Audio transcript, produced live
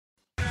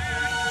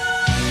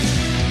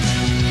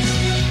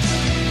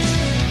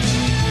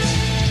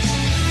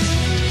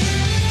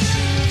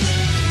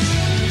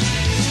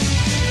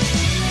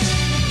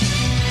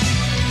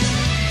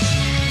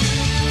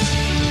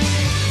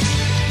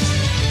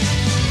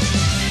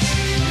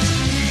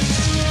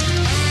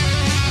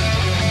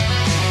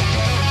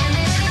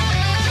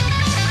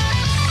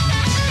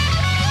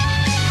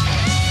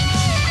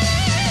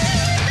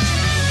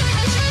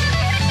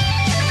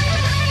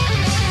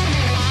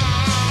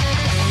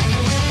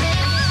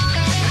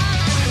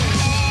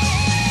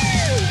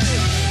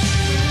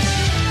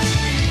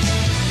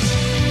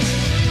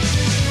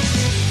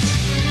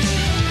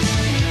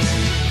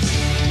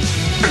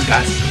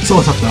So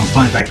what's up, I'm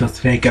flying back to us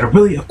today. Got a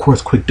really, of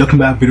course, quick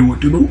Dokkan video. We'll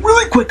do it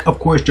really quick, of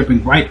course,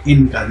 jumping right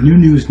in. Got new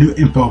news, new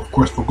info, of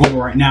course, for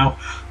Global right now.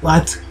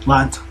 Lots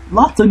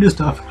of new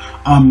stuff.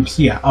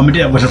 So yeah, I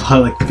did with a lot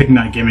of like the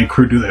 59 gaming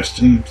crew do their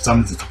stream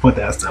summons and stuff like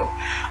that. So,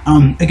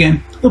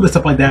 again, a little bit of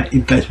stuff like that. If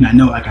you guys do not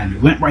know, I got a new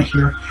lamp right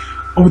here.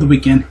 Over the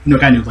weekend,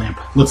 got a new lamp.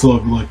 Looks a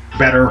little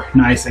better,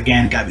 nice.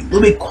 Again, got to be a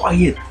little bit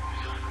quiet.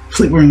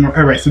 Sleeping,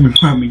 alright, so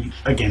me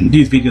again,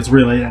 these videos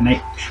really late at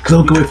night because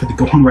I'll go wait for the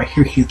Gohan right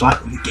here. He's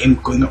live in the game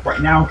going up right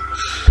now.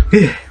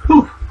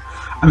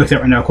 I'm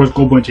excited right now. Of course,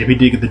 Global and JP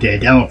did get the day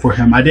download for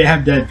him. I did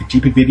have the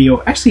GP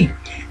video. Actually,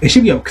 it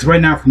should be up because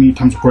right now, for me,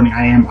 time's recording,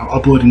 I'm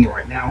uploading it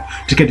right now.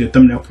 Just get the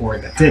thumbnail for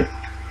it. That's it.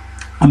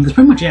 That's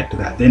pretty much it after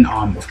that. Then,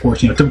 of course,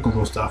 typical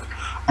little stuff.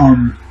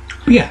 But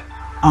yeah.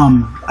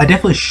 I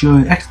definitely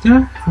should.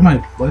 Actually, for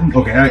my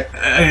okay,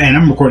 and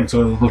I'm recording,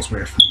 so it looks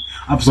weird for me.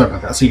 I'm sorry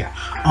about that. So yeah,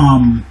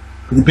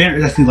 the banner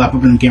is actually live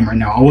up in the game right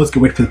now. I'll always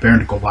wait for the banner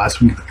to go live so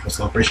we can get the full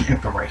celebration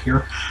info right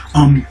here.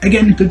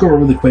 Again, to go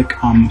really quick,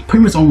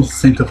 pretty much almost the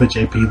same stuff as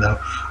JP though.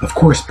 Of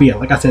course, but yeah,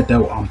 like I said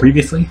though,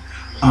 previously,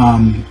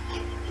 I'm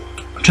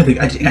trying to think.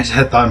 I just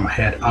had a thought in my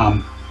head.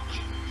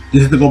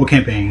 This is the global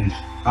campaign.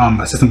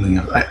 I said something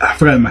else. I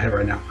forgot in my head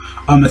right now.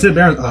 I said the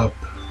banner's up.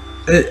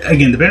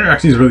 Again, the banner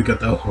actually is really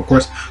good though. Of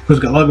course, we've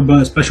got a lot of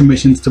bonus special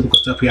missions, typical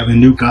stuff. We have a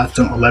new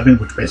Godstone 11,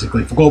 which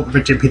basically for Gold, for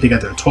JP they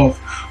got their 12th,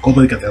 Gold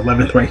they got their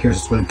 11th right here, so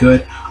it's really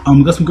good.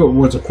 We got some good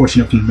rewards, of course,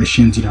 from the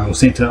missions.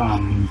 Santa,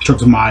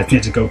 CHIRSTMAS,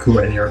 Santa Goku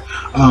right here.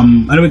 I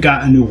know we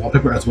got a new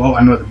wallpaper as well.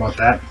 I know about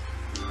that.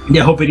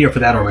 Yeah, whole video for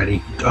that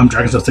already.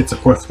 DragonBallZ 6,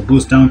 of course, for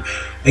Bluestone.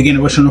 Again,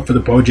 it was shown up for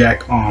the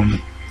BoJack.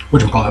 For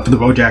the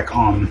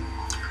BoJack.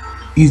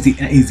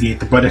 EZA,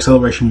 the Project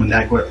Celebration when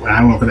I went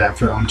for that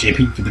for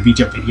JP for the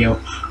VJump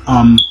video.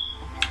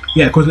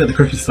 Yeah, of course we got the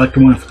Christmas Selector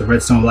one for the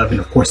Redstone 11.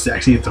 Of course,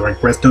 actually it's the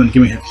right Redstone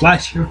giving it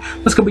last year.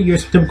 Last couple of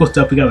years, typical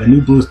stuff. We got a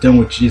new Bluestone,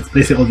 which is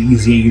basically all the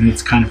EZA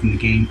units kind of in the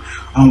game.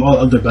 All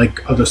other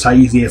other side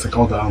EZAs, like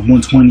all the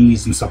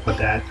 120s and stuff like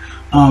that.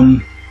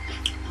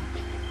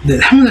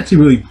 That one's actually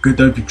really good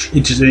though. It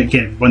just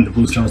again run the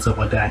Bluestone and stuff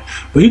like that.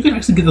 But you can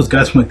actually get those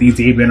guys from like the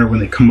EZA banner when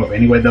they come up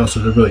anyway though,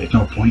 so there really is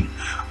no point.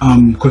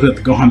 Of course, we got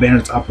the Gohan banner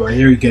that's up right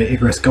here. You get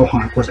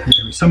Gohan, of course, every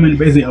time you summon,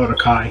 basically Elder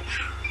Kai.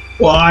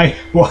 Why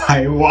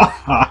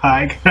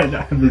can't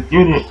I have this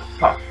unit?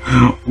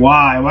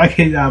 Why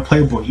can't I have a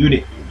playable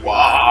unit?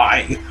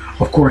 Why?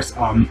 Of course,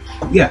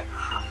 yeah.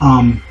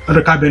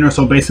 Elder Kai banner.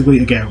 So basically,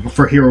 again,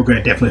 for here we're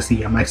gonna definitely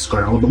see. I might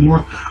scroll a little bit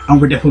more.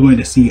 We're definitely going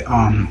to see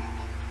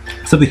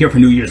something here for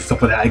New Year's and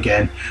stuff like that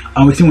again.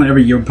 We see one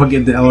every year. We're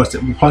probably gonna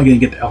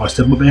get the LR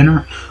Symbol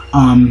banner.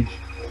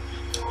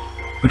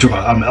 Which we're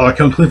LR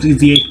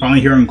EZA finally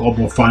here in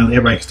Global. Finally,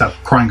 everybody can stop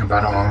crying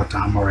about it all the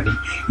time already.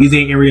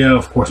 EZA area,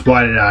 of course.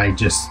 Why did I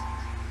just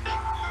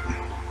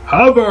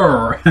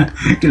hover?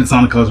 Get a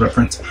Sonic Colors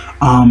reference.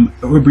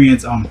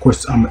 Ribrianne's, of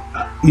course,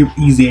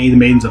 EZA, the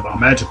Maidens of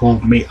Magical.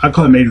 I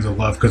call it Maidens of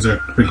Love because they're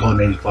called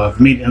Maidens of Love.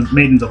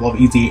 Maidens of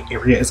Love EZA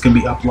area is gonna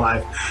be up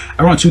live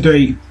around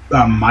 2:30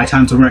 my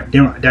time. So right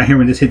down here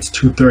when this hits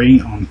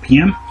 2:30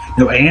 p.m.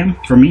 No AM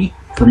for me,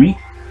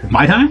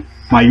 my time,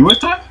 my US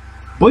time.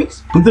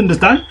 Boys, please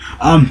understand.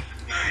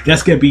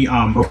 That's gonna be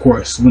of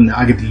course when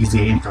I get the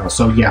EZA info.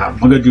 So yeah, I'm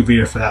gonna do a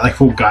video for that, like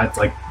full guides,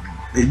 like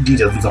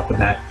details and stuff with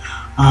that.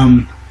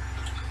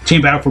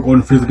 Chain Battle for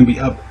Golden Freeze is gonna be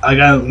up. I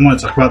want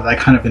to talk about that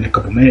kind of in a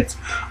couple minutes.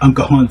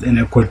 Gohan's and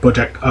of course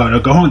BoJack.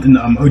 Gohan's in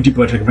the OG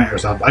BoJack event or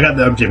something. I got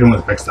the JP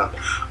one's mixed up.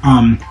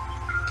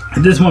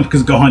 This one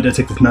because Gohan does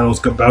take this medals,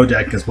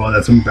 BoJack as well.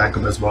 That's gonna be back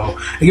up as well.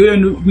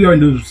 And we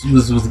already knew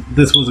this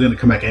was gonna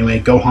come back anyway.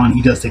 Gohan,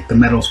 he does take the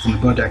medals from the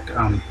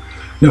BoJack.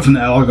 From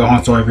the LR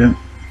Gohan story event,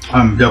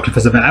 the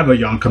Confess event. I have a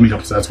young coming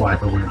up, so that's why I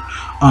feel weird.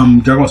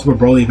 Dragon Ball Super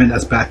Broly event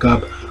that's back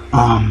up.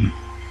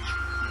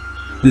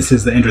 This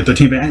is the Android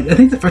 13 event. I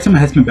think the first time it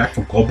has been back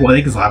for Global. I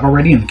think it's live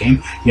already in the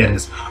game. Yeah, it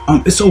is.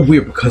 It's so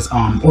weird because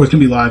or it's gonna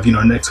be live, the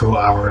next couple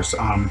hours.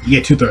 Yeah,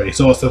 2:30.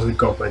 So it's supposed to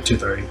go by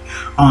 2:30.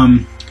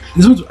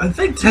 This one's, I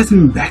think this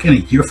hasn't been back in a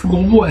year for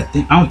Global. I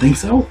don't think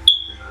so.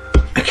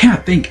 I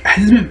can't think.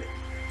 Has it been?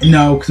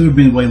 No, because it would have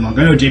been way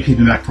longer. I know JP's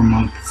been back for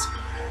months.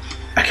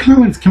 I can't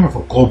remember when it's came out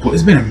for Global.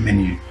 It's been a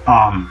minute.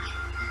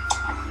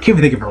 Can't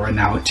even think of it right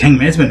now. Dang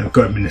man, it's been a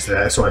good minute since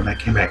that story that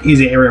came back.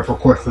 Easy area for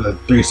course for the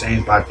 3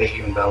 Saiyans 5 day,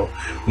 even though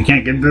we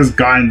can't get this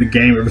guy in the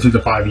game ever since the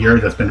 5 years.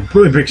 That's been a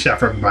really big shot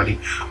for everybody.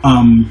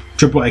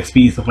 Triple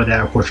XP, stuff like that,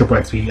 of course, triple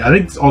XP. I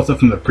think it's also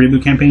from the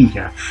prelude campaign,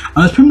 yeah.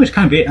 That's pretty much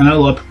kind of it. I know a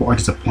lot of people are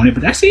disappointed,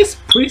 but actually it's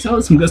pretty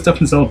solid, some good stuff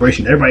in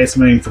Celebration. Everybody is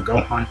submitting for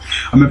Gohan.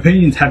 My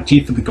opinions have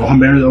chief for the Gohan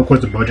banner, though, of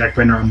course the BoJack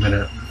banner,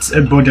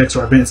 BoJack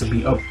story events will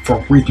be up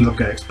for reasons I'm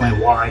gonna explain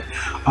why.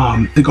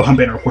 The Gohan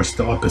banner, of course, is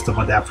still up and stuff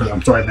like that for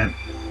the story event.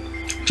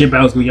 Gym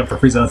battles going up for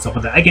Frieza and stuff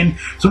like that. Again,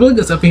 so really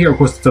good stuff in here. Of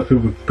course, stuff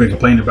people have been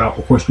complaining about.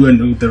 Of course, we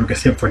knew they were going to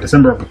save for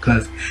December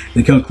because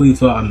they killed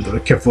Caulifla. The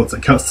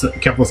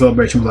Caulifla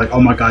celebration was like, oh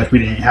my gosh, we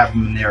didn't have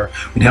him in there.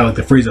 We'd have like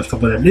the Frieza and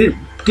stuff like that. They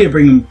did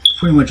bring him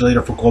pretty much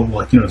later for Global,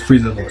 like, you know, the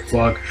Frieza, the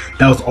Slug.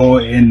 That was all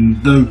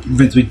in the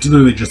events we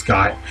literally just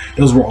got.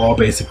 Those were all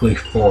basically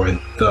for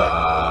the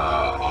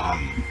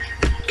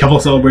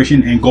Caulifla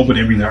celebration, and Global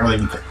didn't bring that early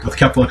with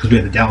Caulifla because we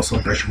had the down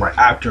celebration right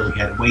after. We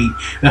had to wait.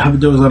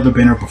 There was a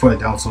banner before the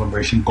down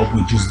celebration. Global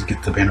usually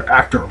gets the banner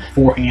after or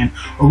beforehand.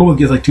 Or Global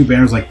gets like 2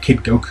 banners like Kid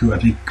Goku, I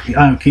think.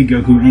 Kid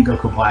Goku and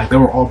Goku Black. They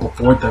were all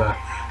before the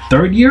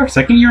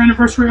second year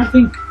anniversary, I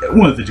think.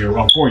 One of the two,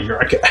 around 4 year.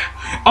 I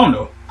don't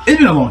know. It's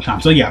been a long time.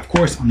 So yeah, of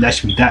course, that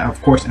should be that,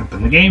 of course, in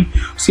the game.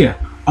 So yeah.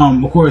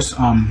 Of course,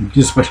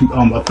 just special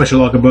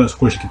login bonus. Of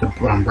course, you get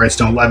the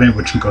Redstone 11,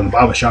 which you can go in the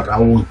Bible shop. I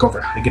will go over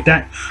how to get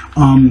that.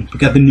 We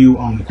got the new,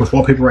 of course,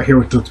 wallpaper right here,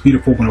 which looks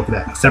beautiful. Went over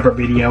that in a separate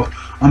video.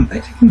 I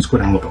think I'm just go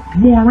down a little bit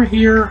more right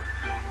here.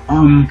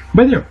 Right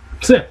there.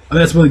 So yeah,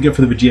 that's really good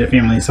for the Vegeta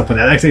family and stuff like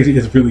that. Actually,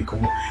 is really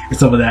cool and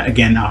stuff like that.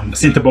 Again,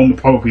 Santa Boma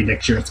probably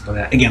next year and stuff like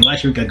that. Again,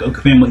 last year we got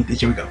Goku family.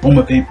 This year we got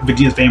Boma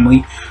Vegeta's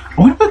family. I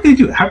wonder what they're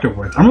gonna do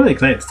afterwards. I'm really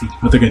excited to see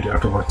what they're gonna do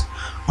afterwards.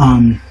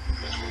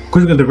 Of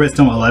course, we got the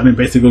Redstone 11.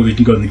 Basically, we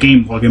can go in the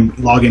game, log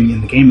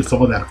in the game, and stuff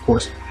like that. Of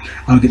course,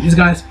 get these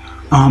guys.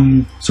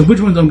 So which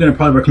ones I'm gonna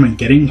probably recommend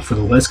getting for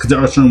the list, because there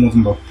are certain ones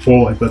in the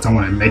full like list I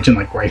want to mention,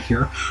 like right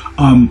here.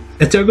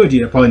 It's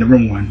Vegeta, probably number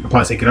 1. I'll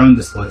probably say get on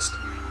this list.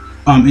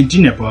 And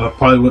Jinepa,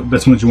 probably the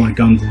best ones you want to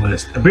go on the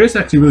list. Beer's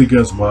actually really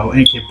good as well,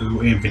 and Kid Buu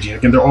and Vegeta.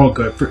 Again, they're all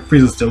good.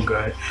 Frieza's still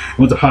good.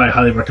 Ones I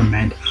highly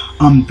recommend.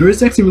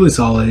 Beer's actually really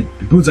solid.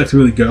 Buu's actually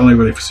really good. Only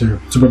really for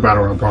Super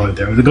Battle Royale probably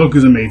there. The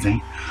Goku's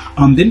amazing.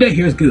 Then that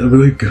here is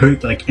really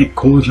good. Like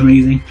Cole is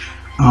amazing.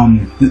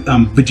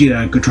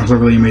 Vegeta and Good Trunks are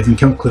really amazing.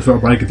 Kale and Caulifla will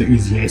probably get the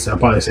EZA, so I'll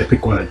probably say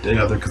pick one or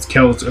the other because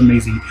Kale's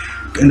amazing.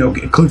 And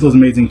okay, Caulifla's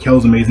amazing.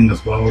 Kale's amazing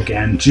as well.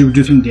 Again, she's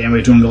reducing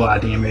damage, doing a lot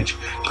of damage.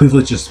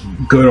 Caulifla's just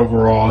good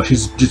overall.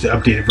 She's just an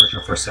updated version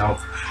of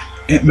herself.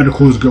 And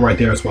Medical is good right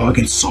there as well.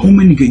 Again, so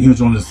many good units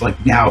on this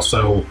like now,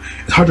 so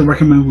it's hard to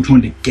recommend which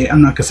one to get.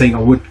 I'm not gonna say I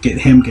would get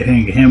him.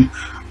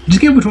 Just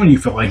get which one you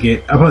feel like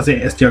it. I'll probably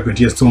say STR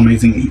Gogeta is still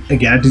amazing.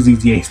 Again, I do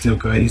ZZA, he's still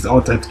good. He's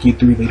all types key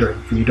 3 later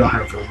if you don't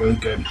have to feel really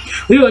good.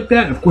 Later like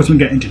that, of course, we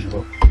got Engine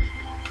Level.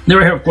 Then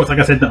right here, of course, like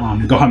I said, the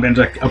Gohan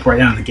banner up right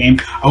now in the game.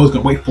 I was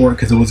gonna wait for it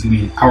because it was gonna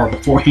be an hour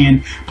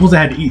beforehand. Plus, I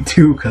had to eat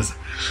too because,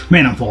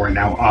 man, I'm full right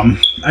now.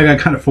 I got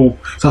kind of full,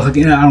 so I was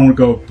like, yeah, I don't want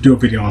to go do a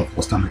video on a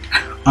full stomach.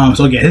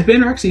 So again, his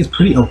banner actually is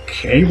pretty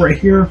okay right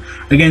here.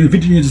 Again, the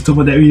Vegeta and stuff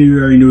like that, we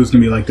already knew it was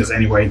gonna be like this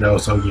anyway, though.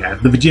 So yeah,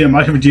 the Vegeta,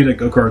 Majin Vegeta,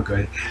 Goku are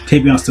good.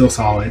 Tapion still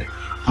solid.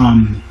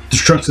 The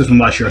Trunks from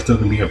last year are still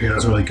gonna be up here.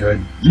 That's really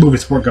good. Movie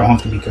Sport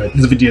Gohan's gonna be good.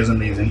 This Vegeta is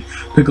amazing.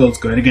 Piccolo's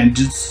good. Again,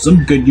 just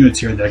some good units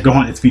here. That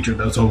Gohan is featured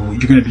though, so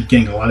you're gonna be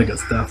getting a lot of good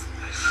stuff.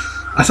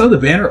 I saw the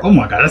banner. Oh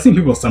my god, I've seen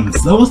people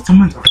summons. Those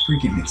summons are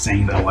freaking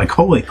insane though. Like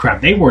holy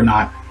crap, they were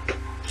not.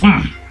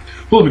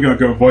 We'll be gonna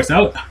go voice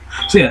out.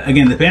 So yeah,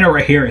 again, the banner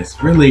right here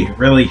is really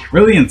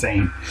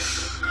insane.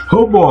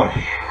 Oh boy.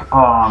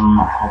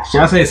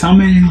 Should I say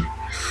summon?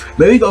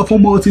 Maybe go full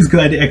multis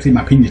because I did actually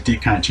my opinion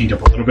did kind of change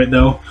up a little bit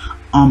though.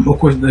 Of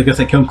course, like I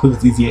said, Kale and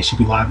Caulifla's EZA should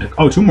be live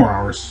to 2 more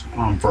hours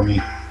for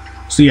me.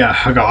 So yeah,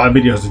 I got a lot of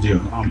videos to do.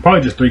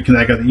 Probably just 3 because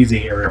I got the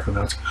EZA area for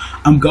those.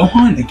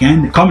 Gohan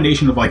again, the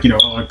combination of like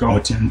like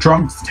Gohan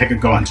Trunks, take a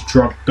Gohan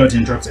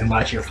Trunks, and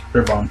last year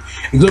for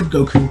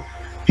Goku.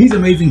 He's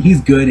amazing.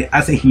 He's good. I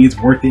say he is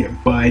worth it,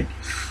 but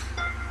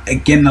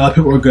again, a lot of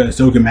people are good.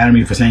 So get mad at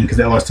me for saying because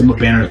there are similar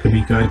banners could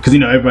be good because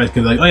everybody's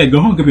could be like, oh yeah,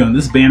 Gohan could be on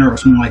this banner or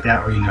something like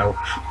that, or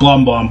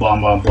blah blah blah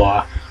blah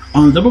blah.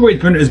 Double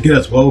Rage banner is good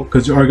as well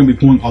because you are going to be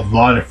pulling a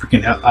lot of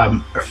freaking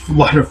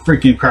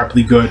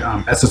crappily good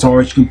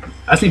SSRs.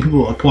 I think people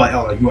will pull like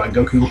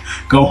Goku,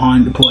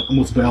 Gohan to pull like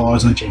multiple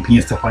LRs on JP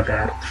and stuff like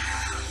that.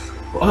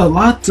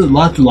 Lots of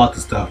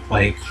stuff.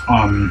 Like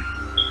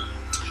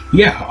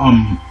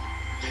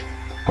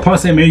I'll probably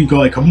say maybe go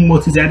like a couple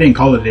multis at it and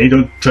call it a day.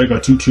 Don't try to go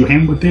too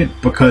ham with it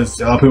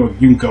because a lot of people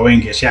you can go in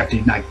and get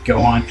shafted, not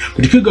Gohan.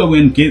 But you could go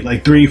in and get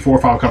like 3,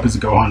 4, 5 copies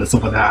of Gohan and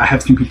stuff like that. I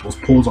have seen people's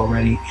pulls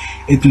already.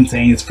 It's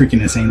insane. It's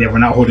freaking insane. They were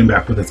not holding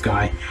back for this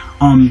guy.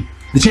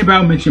 The champ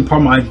I mentioned part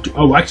of my I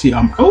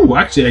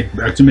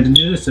mentioned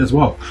this as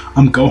well.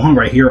 Gohan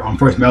right here on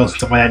first medals and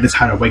stuff like that. This is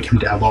how to wake him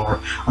to LR.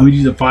 We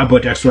use the 5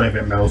 budget extra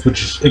event medals,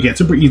 which is again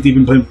super easy.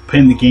 You've been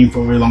playing the game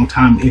for a very long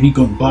time. If you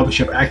go to the Baba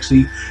shop,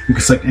 actually you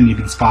can select any of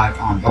these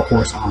 5. Of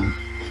course,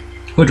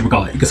 what do we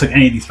call it? You can select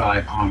any of these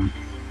 5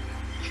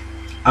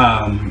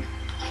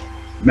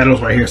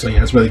 medals right here. So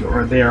yeah, it's really good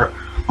right there.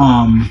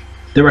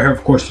 Then right here,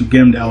 of course, to get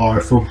him to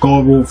LR. For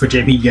Global, for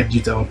JP, you have to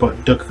use the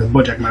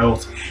Bojack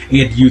medals. And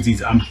you have to use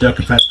these Duck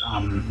Fest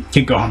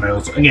Kid Gohan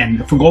medals.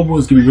 Again, for Global,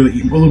 it's going to be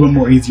really a little bit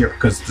more easier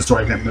because it's the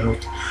story event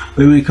medals.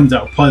 But when it comes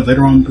out, probably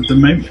later on, they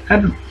might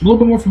add a little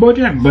bit more for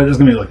Bojack, but it's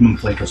going to be like a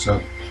month later.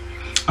 So,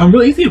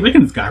 really easy to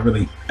awaken this guy,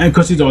 really. And of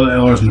course, these are all the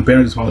LRs and the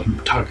banners as well as I'm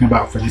talking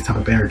about for these type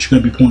of banners.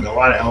 You're going to be pulling a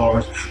lot of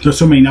LRs. There's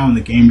so many now in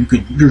the game,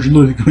 you're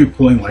literally going to be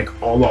pulling like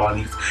a lot of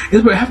these.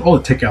 It's I have all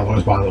the tech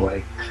LRs, by the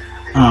way.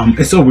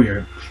 It's so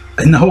weird.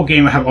 In the whole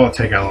game, I have all the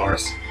tech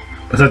LRs.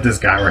 Besides this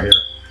guy right here.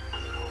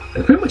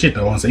 That's pretty much it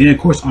though, honestly. And of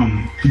course,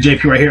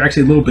 JP right here,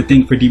 actually a little bit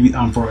thing for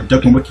for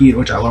Dokkan Wiki,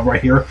 which I love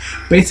right here.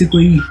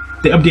 Basically,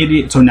 they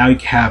updated it so now you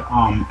can have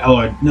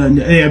LR.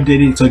 They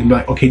updated it so you can be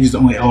like, okay, these are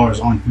the only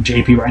LRs on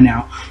JP right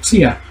now. So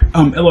yeah,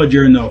 LR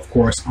Jiren though, of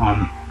course.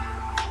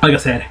 Like I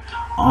said,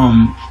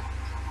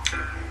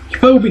 he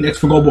probably will be next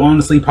for global.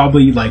 Honestly,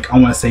 probably like I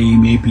want to say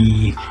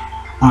maybe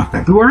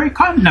February,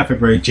 not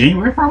February,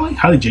 January probably,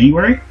 highly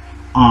January.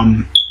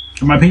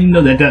 In my opinion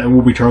though, that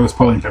will be Charles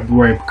probably in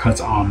February because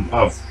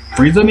of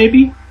Frieza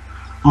maybe.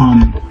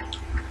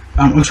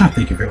 I'm trying to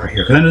think of it right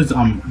here because I know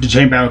there's the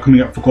chain battle coming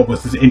up for global.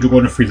 This is Angel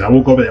Golden Frieza. I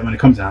will go over that when it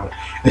comes out.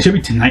 It should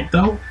be tonight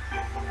though.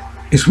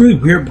 It's really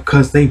weird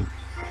because we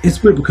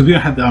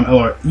don't have the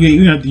LR.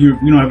 You don't have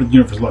the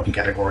Universal Weapon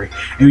category,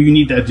 and you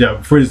need that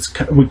for this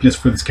weakness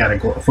for this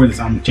category for this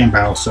chain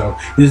battle. So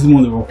this is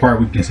one of the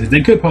required weaknesses.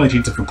 They could probably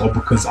change it for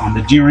global because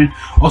the Jiren.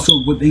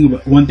 Also,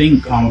 one thing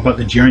about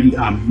the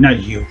Jiren, not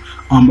you.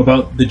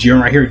 About the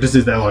Jiren right here. This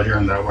is the LR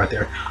Jiren though right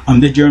there.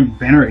 The Jiren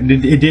banner.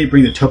 It did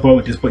bring the Topo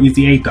Dispo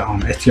EZA,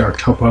 the STR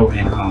Topo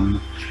and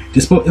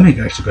Dispo. Let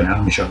me actually go down.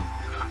 Let me show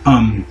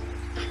you.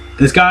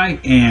 This guy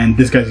and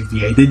this guy's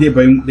EZA. They did,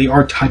 but they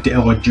are tied to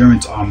LR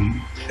Jiren's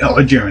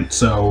LR Jiren.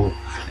 So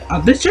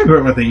this should be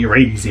with the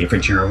raid EZA for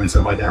Jiren and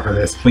stuff like that for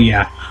this. But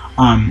yeah,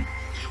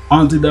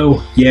 honestly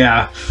though,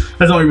 yeah,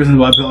 that's the only reason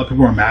why a lot of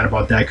people are mad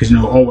about that, because you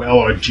know, oh,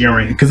 LR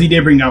Jiren, because he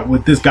did bring out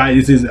with this guy.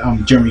 This is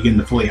Jiren getting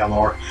the fully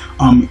LR.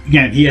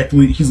 Again,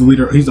 he's the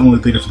leader. He's the only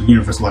leader for the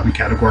Universal Weapon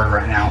category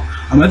right now.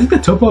 I think the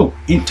Topo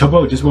just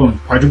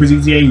Project Troopers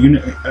EZA,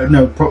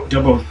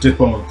 Topo just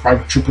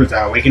Project Troopers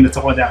Awaken and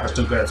stuff like that are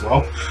still good as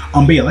well.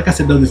 But yeah, like I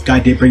said though, this guy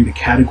did bring the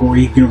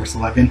category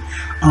Universal Weapon.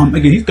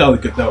 Again, he's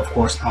got good though, of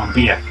course. But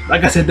yeah,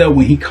 like I said though,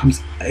 when he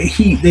comes,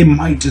 they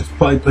might just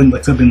probably put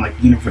like something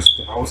like Universal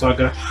Survival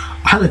Saga.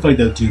 I highly feel like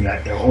they'll do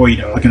that though, or you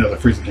know, like another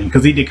Frieza thing,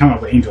 because he did come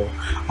out with Angel.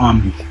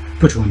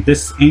 Which one?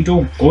 This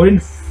Angel Golden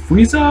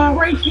Frieza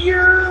right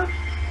here.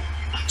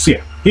 So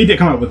yeah, he did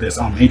come up with this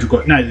Angel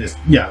Golden. Not this.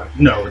 Yeah,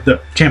 no,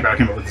 the champ battle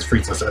came up with this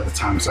Frieza at the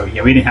time. So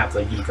yeah, we didn't have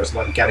the Universal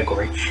Weapon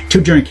category.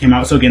 Two Jiren came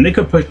out. So again, they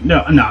could push.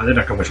 No, they're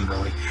not gonna push him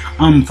really.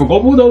 For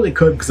global though, they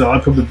could, because a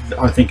lot of people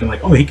are thinking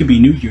like, oh, he could be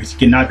New Year's. He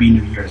cannot be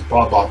New Year's.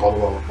 Blah blah blah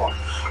blah blah blah.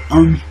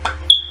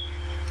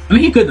 I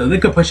mean, he could though. They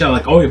could push out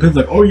like, oh yeah, people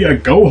like, oh yeah,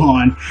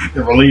 Gohan.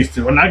 They released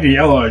it. We're not gonna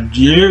yell at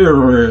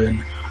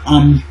Jiren.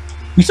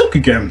 We still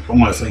could get him,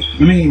 honestly.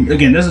 I mean,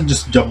 again, this is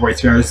just double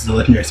race banner. This is a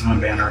legendary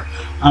summon banner.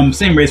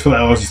 Same race for the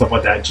LRs and stuff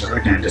like that. Just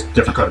again, just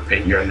different color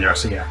paint here and there.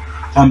 So yeah.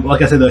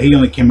 Like I said though, he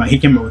came out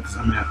with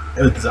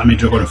this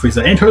Angel Golden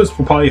Frieza. And Turtles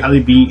will probably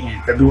highly be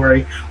in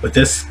February with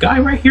this guy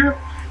right here.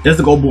 That's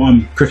the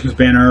global Christmas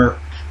banner.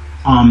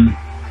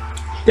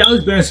 The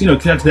other banners, you know,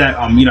 because after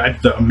that, you know,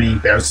 after the main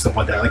banners and stuff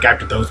like that, like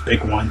after those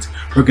big ones,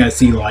 we're gonna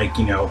see like,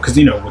 you know, because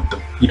you know, with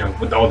the, you know,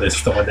 with all this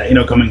stuff like that, you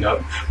know, coming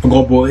up for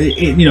global,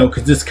 you know,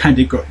 because this kind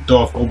of did throw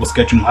off global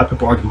scheduling. A lot of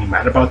people are gonna be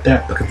mad about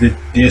that because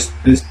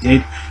this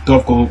did throw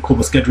off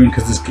global scheduling,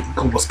 because this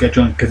global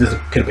scheduling, because this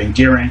could have been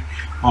Jiren,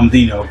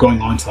 you know, going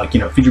on to like,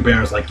 you know, future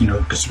banners like, you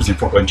know, specifically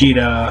for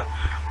Gogeta,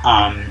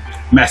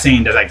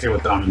 Massane does actually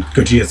with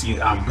Gogeta's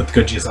with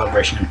Gogeta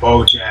Celebration and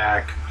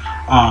BoJack.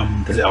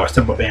 This is our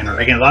simple banner.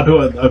 Again, a lot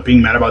of people are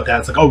being mad about that.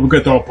 It's like, oh, we're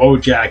gonna throw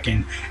BoJack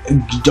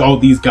and all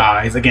these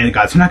guys. Again,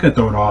 guys, we're not gonna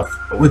throw it off.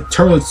 With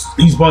Turtles,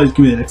 he's probably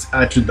gonna be the next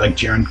actually like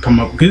Jiren come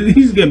up, because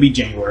he's gonna be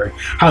January,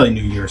 highly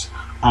New Year's.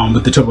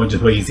 With the Topo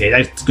just what you say,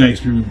 that's gonna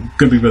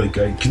be really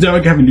good, because they're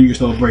gonna have a New Year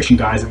celebration,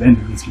 guys, at the end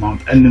of this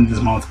month.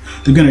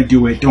 They're gonna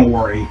do it. Don't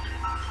worry.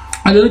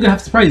 And they're gonna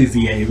have surprises,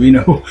 EA. You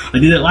know, I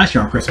did it last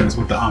year on Christmas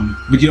with the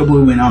Vegeta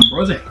Blue and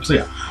Rozie. So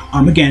yeah,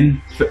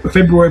 again,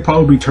 February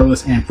probably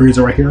Turles and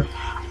Frieza right here.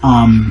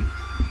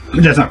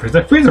 That's not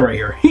Frieza, Frieza right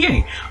here.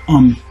 Yay.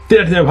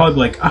 They're probably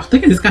like, I'm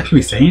thinking this guy could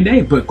be Saiyan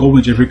Day, but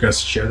Golden Jeffrey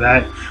share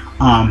that.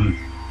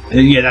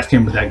 Yeah, that's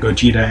came with that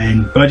Gogeta,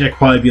 and BoJack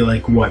probably be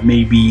like what,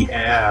 maybe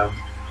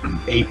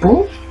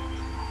April,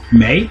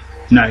 May.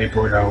 Not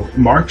April, no.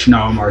 March?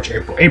 No, March,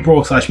 April.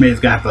 April/May is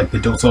gonna have like the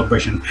dual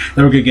celebration that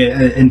we're gonna get at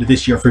the end of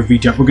this year for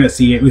V-Jump. We're gonna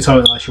see it. We saw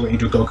it last year with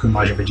Angel, Goku,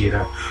 Majin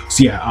Vegeta.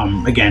 So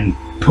yeah, again,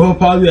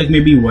 probably like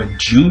maybe what,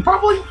 June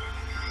probably?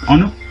 I don't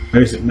know.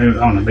 Maybe I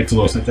don't know, makes a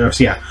little sense there.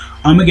 So yeah.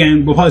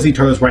 Again, we'll probably see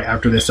Turtles right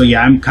after this. So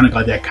yeah, I'm kinda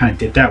glad that I kinda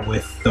did that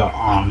with the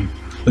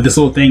with this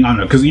little thing. I don't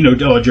know, because you know,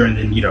 during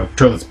then, you know,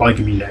 Turtles probably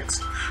gonna be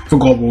next. For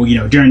global, you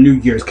know, during New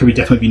Year's, could be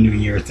definitely be New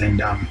Year's, and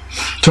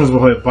Turtles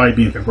will probably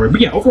be in February. But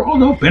yeah, overall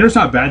though, banner's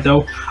not bad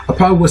though. I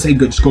probably would say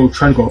just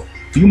try to go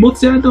a few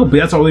months there though,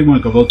 but that's all we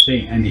want to go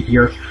today and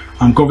here.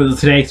 Go over this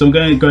today, so I'm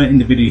gonna go in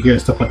the video here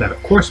and stuff like that,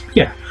 of course. But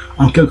yeah,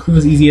 conclude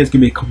as easy as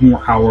give me a couple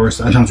more hours.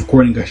 As I'm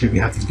recording, I should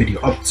have this video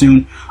up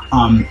soon.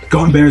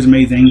 Gohan banner is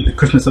amazing. The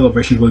Christmas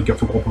celebration is really good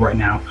for global right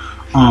now.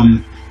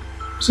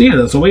 So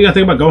yeah, so what you gotta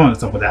think about Gohan and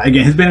stuff like that.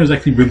 Again, his banner is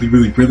actually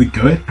really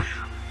good,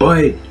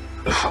 but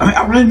I mean,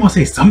 I really want to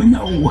say summon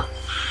though.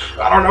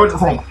 I don't know what to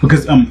say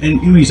because and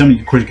even some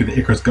of course you get the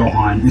Icarus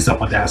Gohan and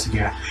stuff like that. So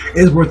yeah,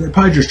 it's worth it.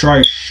 Probably just try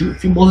to shoot a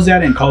few balls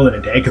at it and call it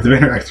a day because the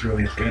banner actually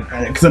really is good.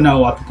 Because I know a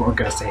lot of people are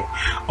gonna say,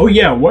 "Oh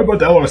yeah, what about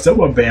the LR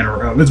Silva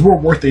banner? It's more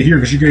worth it here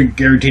because you get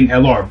guaranteed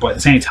LR." But at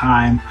the same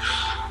time,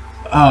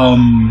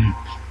 I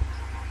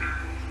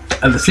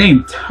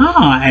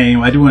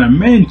do want to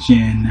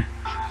mention.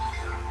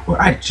 Well,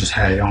 I just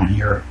had it on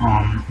here.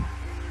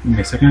 Give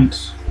me a second.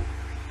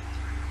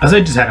 I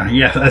just had it on here.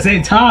 Yeah, at the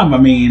same time, I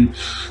mean,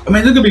 it's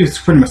gonna be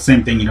pretty much the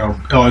same thing, you know,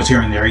 LRs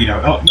here and there, you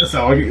know.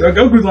 So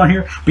Goku's on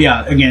here, but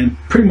yeah, again,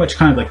 pretty much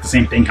kind of like the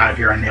same thing, kind of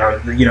here and there.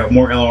 You know,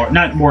 more LR,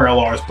 not more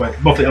LRs,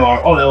 but both the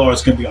LR, all the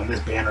LRs gonna be on this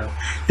banner.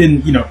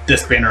 Then you know,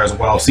 this banner as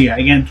well. So yeah,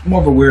 again,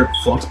 more of a weird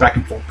flux back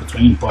and forth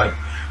between, but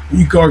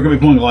you are gonna be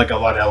pulling like a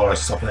lot of LRs and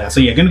stuff like that.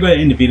 So yeah, gonna go ahead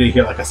and end the video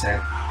here, like I said.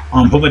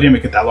 Hopefully I didn't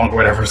make it that long or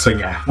whatever. So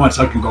yeah, once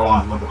I can go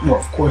on a little bit more,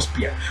 of course. But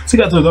yeah, so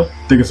guys, though,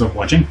 thank you so much for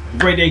watching.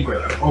 Great day, great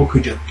life. Oh,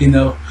 could you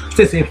know,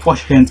 stay safe,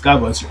 wash your hands,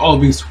 God bless you.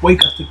 Always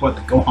wake up to about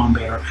the Gohan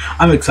banner.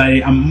 I'm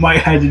excited. I might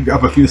have to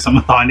drop a few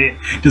summons on it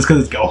just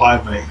because it's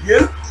Gohan, but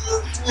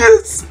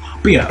yes.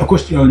 But yeah, of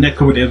course, you know, next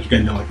couple days we're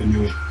gonna know like the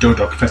new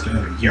JoJo Professor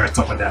of the Year and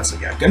stuff like that. So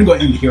yeah, gonna go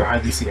in here,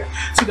 hardly see it.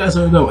 So guys,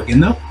 though,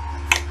 again though,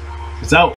 it's out.